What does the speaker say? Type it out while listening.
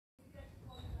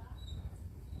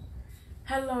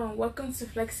Hello and welcome to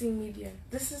Flexy Media.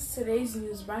 This is today's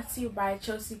news brought to you by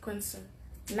QUANSAH.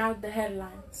 Now the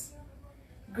headlines.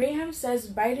 Graham says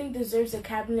Biden deserves a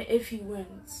cabinet if he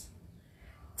wins.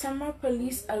 Tampa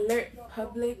police alert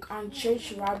public on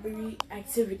church robbery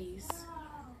activities.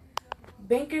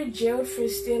 Banker jailed for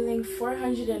stealing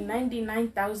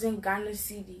 499,000 Ghana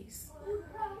cedis.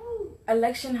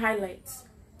 Election highlights.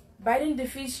 Biden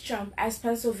defeats Trump as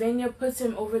Pennsylvania puts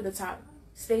him over the top.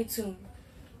 Stay tuned.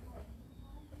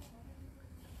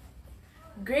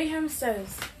 Graham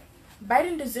says,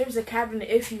 Biden deserves a cabinet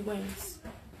if he wins.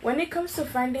 When it comes to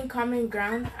finding common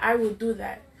ground, I will do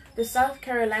that, the South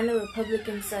Carolina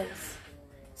Republican says.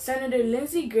 Senator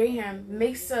Lindsey Graham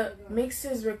makes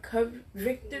his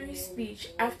victory speech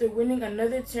after winning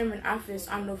another term in office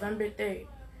on November 3rd.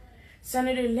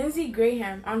 Senator Lindsey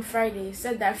Graham on Friday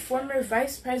said that former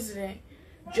Vice President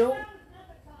Joe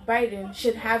Biden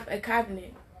should have a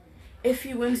cabinet if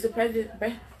he wins the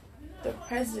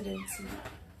presidency.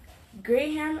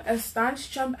 Graham, a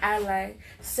staunch Trump ally,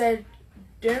 said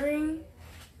during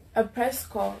a press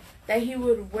call that he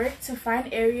would work to find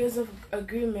areas of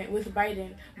agreement with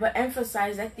Biden, but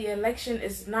emphasized that the election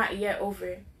is not yet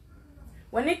over.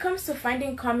 When it comes to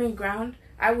finding common ground,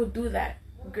 I will do that,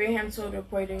 Graham told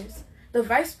reporters. The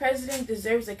vice president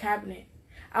deserves a cabinet.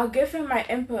 I'll give him my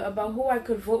input about who I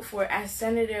could vote for as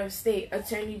Senator of State,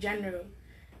 Attorney General.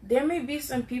 There may be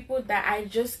some people that I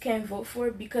just can't vote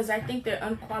for because I think they're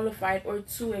unqualified or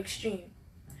too extreme.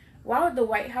 While the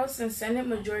White House and Senate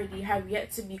majority have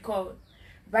yet to be called,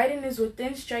 Biden is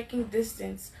within striking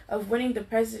distance of winning the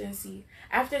presidency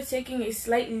after taking a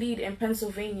slight lead in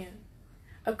Pennsylvania,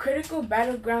 a critical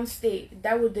battleground state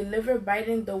that will deliver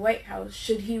Biden the White House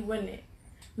should he win it.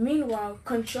 Meanwhile,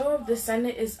 control of the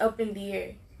Senate is up in the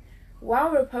air. While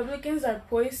Republicans are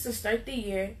poised to start the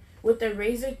year with a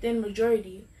razor-thin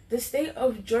majority, the state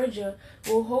of Georgia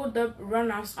will hold up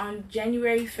runoffs on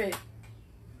January 5th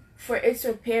for its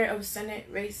repair of Senate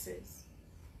races.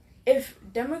 If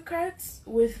Democrats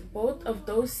with both of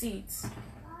those seats,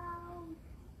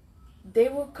 they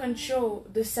will control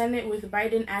the Senate with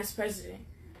Biden as president.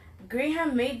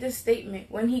 Graham made this statement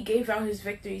when he gave out his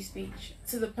victory speech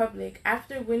to the public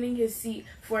after winning his seat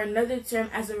for another term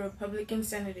as a Republican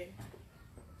senator.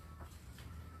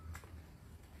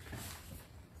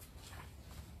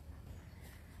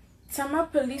 Tampa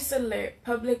police alert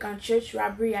public on church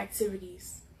robbery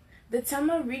activities. The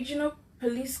Tampa Regional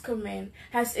Police Command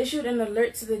has issued an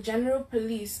alert to the general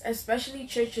police, especially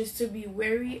churches, to be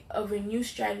wary of a new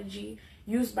strategy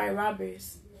used by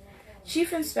robbers.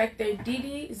 Chief Inspector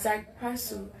Didi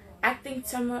Zakpasu, acting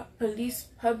Tampa Police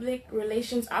Public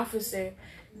Relations Officer,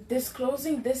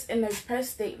 disclosing this in a press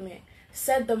statement,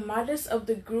 said the modus of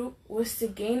the group was to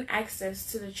gain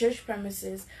access to the church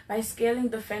premises by scaling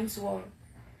the fence wall,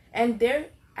 and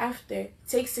thereafter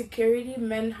take security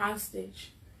men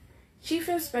hostage. Chief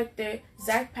Inspector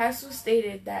Zakpasu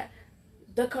stated that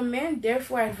the command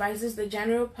therefore advises the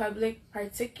general public,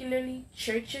 particularly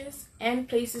churches and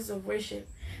places of worship,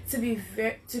 to be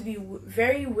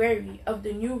very wary of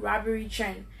the new robbery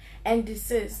trend and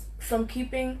desist from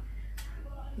keeping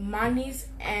monies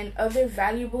and other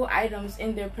valuable items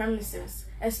in their premises,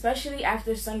 especially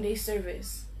after Sunday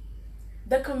service.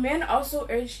 The command also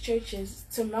urged churches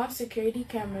to mount security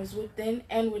cameras within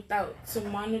and without to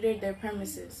monitor their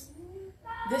premises.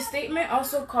 The statement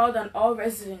also called on all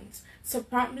residents to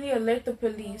promptly alert the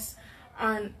police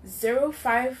on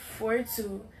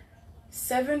 0542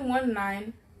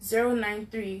 719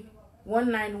 093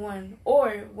 191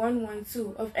 or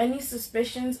 112 of any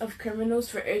suspicions of criminals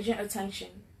for urgent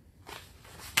attention.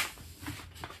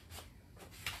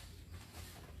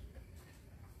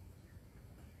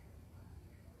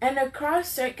 And a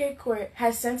cross-circuit court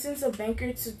has sentenced a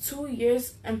banker to 2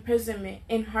 years imprisonment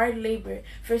in hard labor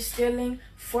for stealing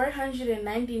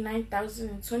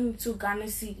 499,022 Ghana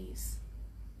cedis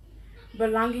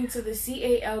belonging to the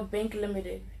CAL Bank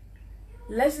Limited.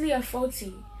 Leslie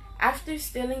Afoti, after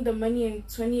stealing the money in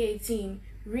 2018,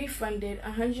 refunded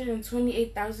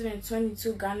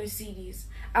 128,022 Ghana cedis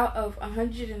out of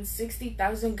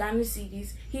 160,000 Ghana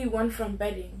cedis he won from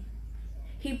betting.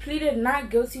 He pleaded not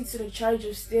guilty to the charge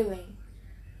of stealing,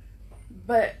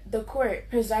 but the court,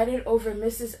 presided over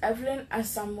Mrs. Evelyn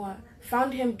Asamoah,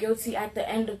 found him guilty at the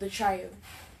end of the trial.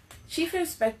 Chief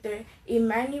Inspector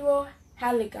Emmanuel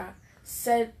Halliga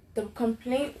said the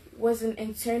complaint was an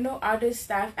internal audit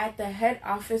staff at the head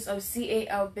office of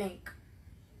CAL Bank,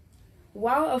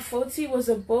 while Afoti was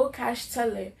a bull cash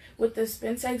teller with the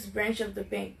Spintex branch of the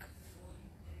bank.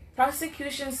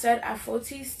 Prosecution said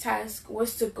Afoti's task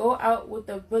was to go out with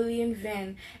a bullion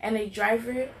van and a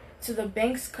driver to the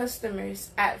bank's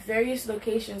customers at various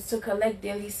locations to collect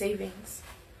daily savings.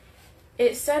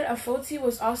 It said Afoti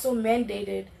was also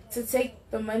mandated to take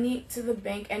the money to the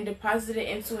bank and deposit it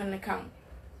into an account.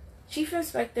 Chief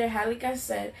Inspector Halika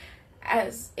said,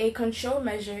 as a control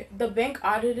measure, the bank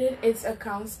audited its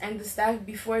accounts and the staff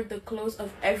before the close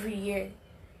of every year.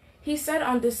 He said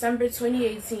on December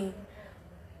 2018,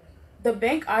 the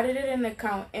bank audited an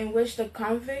account in which the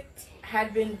convict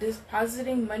had been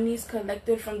depositing monies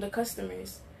collected from the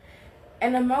customers.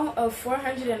 An amount of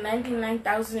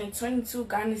 499,022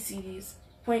 Ghana cedis,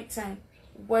 0.10,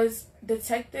 was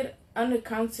detected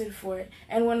unaccounted for,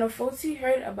 and when Afoti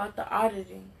heard about the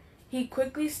auditing, he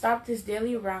quickly stopped his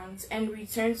daily rounds and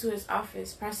returned to his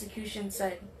office, prosecution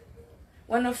said.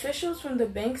 When officials from the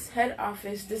bank's head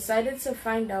office decided to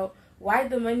find out why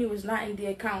the money was not in the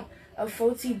account,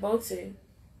 Afoti bolted.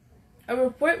 A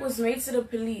report was made to the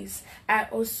police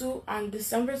at Osu on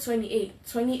December 28,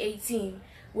 2018,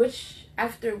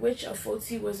 after which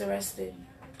Afoti was arrested.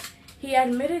 He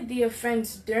admitted the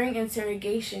offense during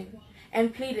interrogation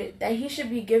and pleaded that he should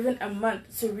be given a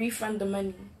month to refund the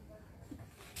money.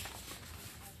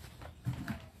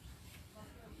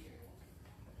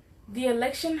 The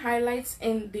election highlights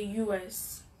in the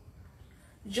U.S.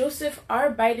 Joseph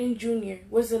R. Biden Jr.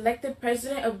 was elected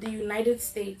President of the United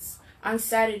States on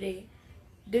Saturday,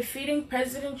 defeating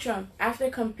President Trump after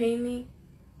campaigning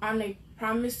on a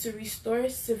promise to restore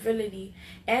civility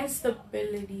and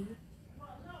stability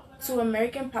to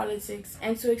American politics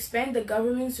and to expand the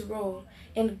government's role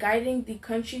in guiding the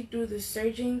country through the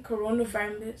surging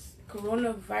coronavirus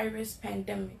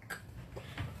pandemic.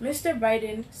 Mr.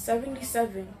 Biden,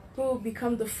 77, who will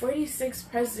become the 46th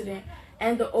president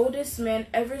and the oldest man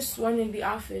ever sworn in the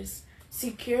office,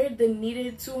 secured the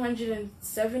needed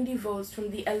 270 votes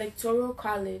from the Electoral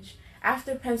College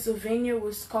after Pennsylvania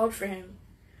was called for him.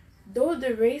 Though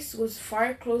the race was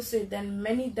far closer than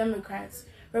many Democrats,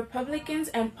 Republicans,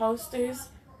 and pollsters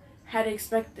had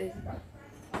expected.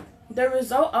 The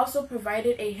result also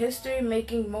provided a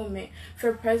history-making moment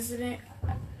for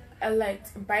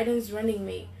President-elect Biden's running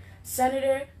mate,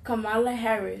 Senator Kamala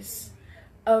Harris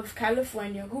of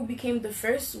California, who became the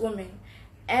first woman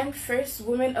and first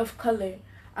woman of color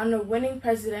on a winning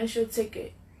presidential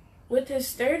ticket. With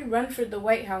his third run for the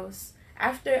White House,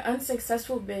 after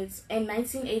unsuccessful bids in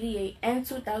 1988 and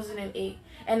 2008,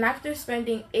 and after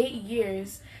spending 8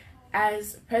 years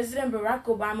as President Barack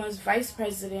Obama's vice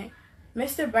president,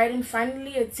 Mr. Biden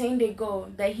finally attained a goal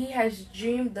that he has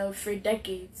dreamed of for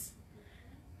decades,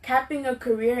 capping a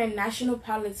career in national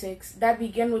politics that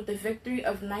began with the victory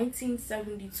of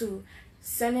 1972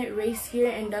 Senate race here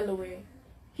in Delaware.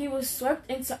 He was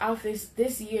swept into office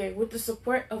this year with the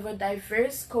support of a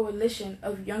diverse coalition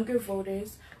of younger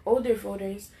voters, older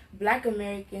voters, Black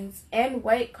Americans, and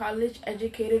white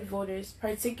college-educated voters,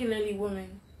 particularly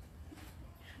women.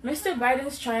 Mr.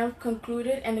 Biden's triumph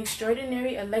concluded an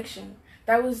extraordinary election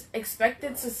that was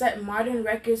expected to set modern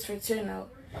records for turnout,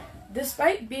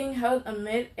 despite being held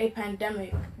amid a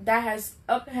pandemic that has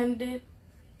upended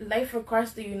life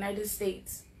across the United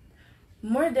States.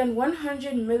 More than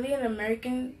 100 million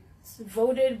Americans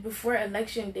voted before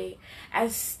Election Day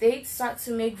as states sought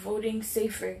to make voting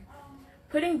safer,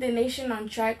 putting the nation on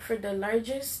track for the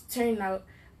largest turnout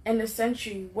in a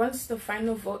century once the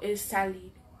final vote is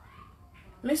tallied.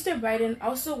 Mr. Biden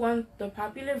also won the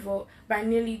popular vote by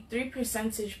nearly 3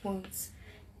 percentage points,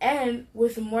 and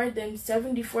with more than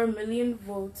 74 million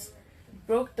votes,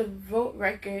 broke the vote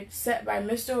record set by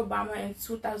Mr. Obama in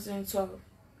 2012.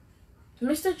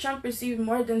 Mr. Trump received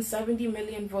more than 70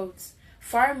 million votes,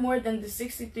 far more than the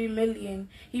 63 million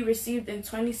he received in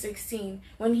 2016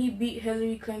 when he beat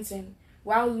Hillary Clinton,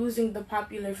 while losing the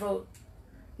popular vote.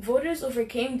 Voters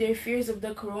overcame their fears of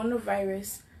the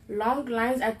coronavirus, long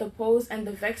lines at the polls, and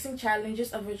the vexing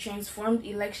challenges of a transformed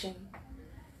election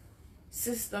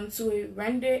system to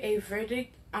render a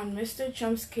verdict on Mr.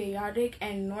 Trump's chaotic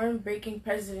and norm-breaking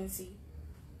presidency.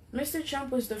 Mr.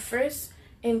 Trump was the first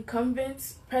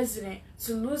incumbent president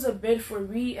to lose a bid for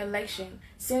re-election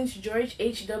since George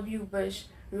H.W. Bush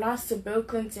lost to Bill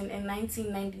Clinton in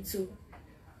 1992.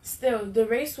 Still, the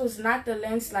race was not the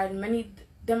landslide many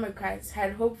Democrats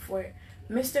had hoped for.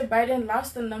 Mr. Biden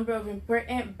lost a number of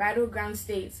important battleground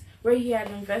states where he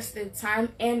had invested time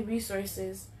and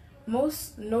resources,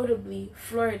 most notably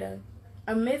Florida,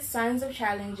 amid signs of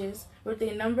challenges with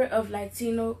a number of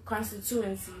Latino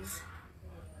constituencies.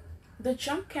 The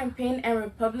Trump campaign and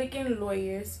Republican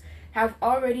lawyers have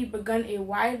already begun a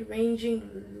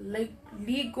wide-ranging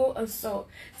legal assault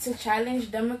to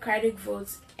challenge Democratic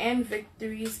votes and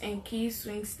victories in key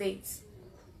swing states,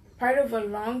 part of a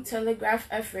long telegraphed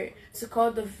effort to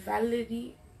call the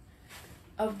validity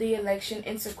of the election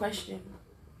into question.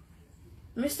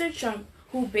 Mr. Trump,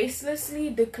 who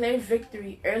baselessly declared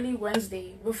victory early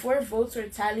Wednesday before votes were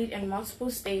tallied in multiple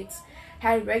states,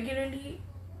 had regularly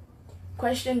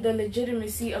questioned the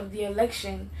legitimacy of the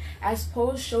election as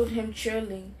polls showed him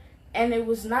trailing, and it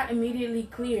was not immediately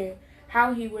clear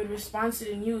how he would respond to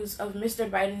the news of Mr.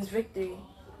 Biden's victory.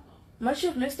 Much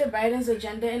of Mr. Biden's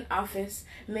agenda in office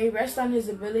may rest on his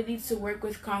ability to work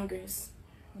with Congress.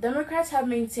 Democrats have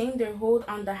maintained their hold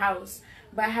on the House,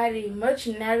 but had a much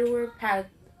narrower path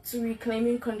to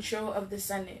reclaiming control of the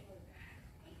Senate.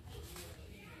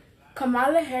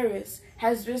 Kamala Harris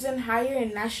has risen higher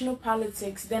in national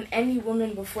politics than any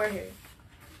woman before her.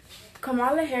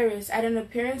 Kamala Harris, at an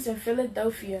appearance in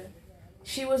Philadelphia,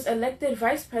 she was elected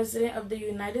Vice President of the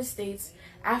United States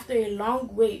after a long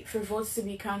wait for votes to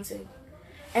be counted,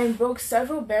 and broke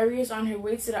several barriers on her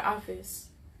way to the office.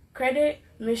 Credit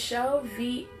Michelle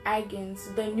V.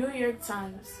 Agins, The New York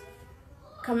Times.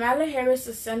 Kamala Harris,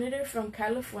 a senator from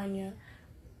California,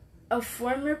 a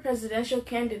former presidential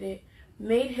candidate,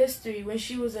 made history when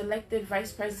she was elected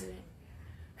vice president.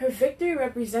 Her victory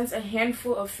represents a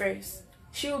handful of firsts.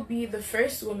 She will be the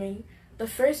first woman, the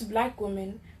first black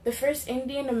woman, the first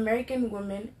Indian American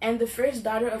woman, and the first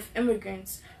daughter of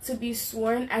immigrants to be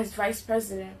sworn as vice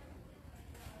president.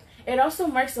 It also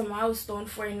marks a milestone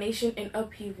for a nation in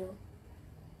upheaval,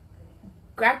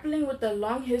 grappling with the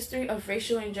long history of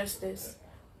racial injustice.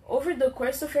 Over the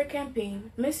course of her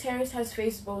campaign, Ms. Harris has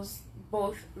faced both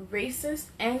racist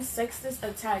and sexist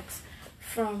attacks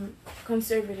from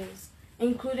conservatives,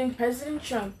 including President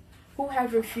Trump, who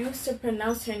have refused to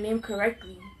pronounce her name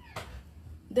correctly.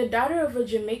 The daughter of a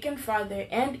Jamaican father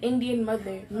and Indian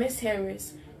mother, Ms.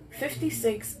 Harris,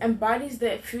 56, embodies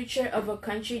the future of a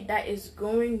country that is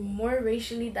growing more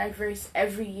racially diverse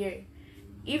every year.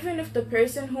 Even if the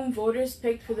person whom voters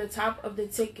picked for the top of the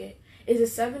ticket is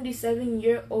a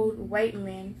 77-year-old white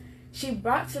man, she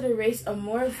brought to the race a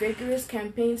more vigorous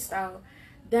campaign style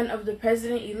than of the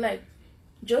president-elect,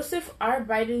 Joseph R.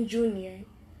 Biden Jr.,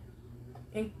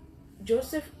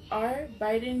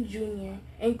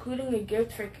 including a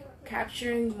gift for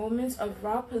capturing moments of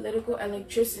raw political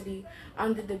electricity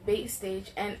on the debate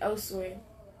stage and elsewhere.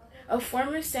 A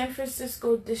former San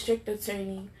Francisco district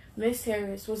attorney, Ms.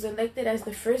 Harris was elected as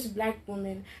the first black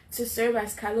woman to serve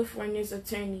as California's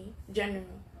Attorney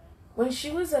General. When she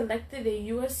was elected a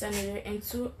U.S. Senator in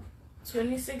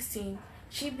 2016,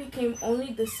 she became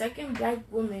only the second black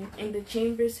woman in the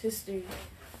chamber's history.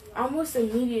 Almost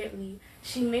immediately,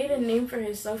 she made a name for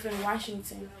herself in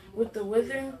Washington with the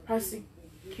withering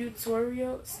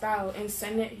prosecutorial style in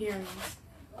Senate hearings.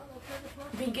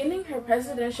 Beginning her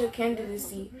presidential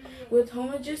candidacy with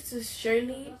homages to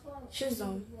Shirley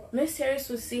Chisholm, Ms. Harris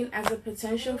was seen as a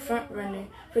potential frontrunner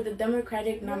for the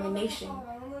Democratic nomination,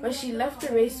 but she left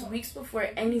the race weeks before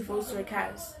any votes were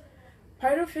cast.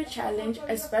 Part of her challenge,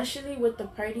 especially with the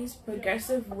party's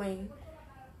progressive wing,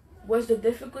 was the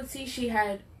difficulty she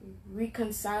had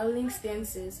reconciling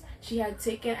stances she had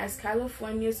taken as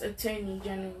California's Attorney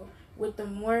General with the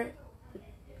more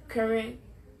current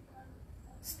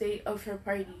state of her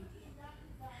party.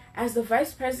 As the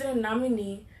vice president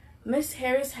nominee, Ms.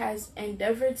 Harris has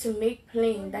endeavored to make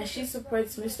plain that she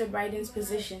supports Mr. Biden's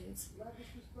positions,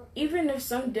 even if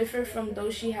some differ from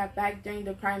those she had backed during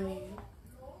the primary.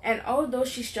 And although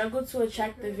she struggled to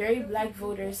attract the very black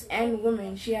voters and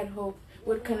women she had hoped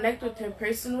would connect with her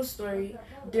personal story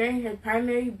during her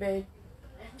primary bid,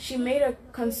 she made a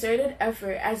concerted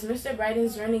effort as Mr.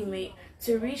 Biden's running mate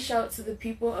to reach out to the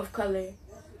people of color,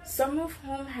 some of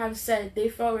whom have said they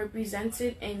felt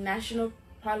represented in national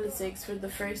politics for the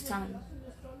first time.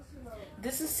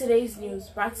 This is today's news,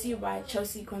 brought to you by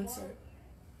Chelsea QUANSAH.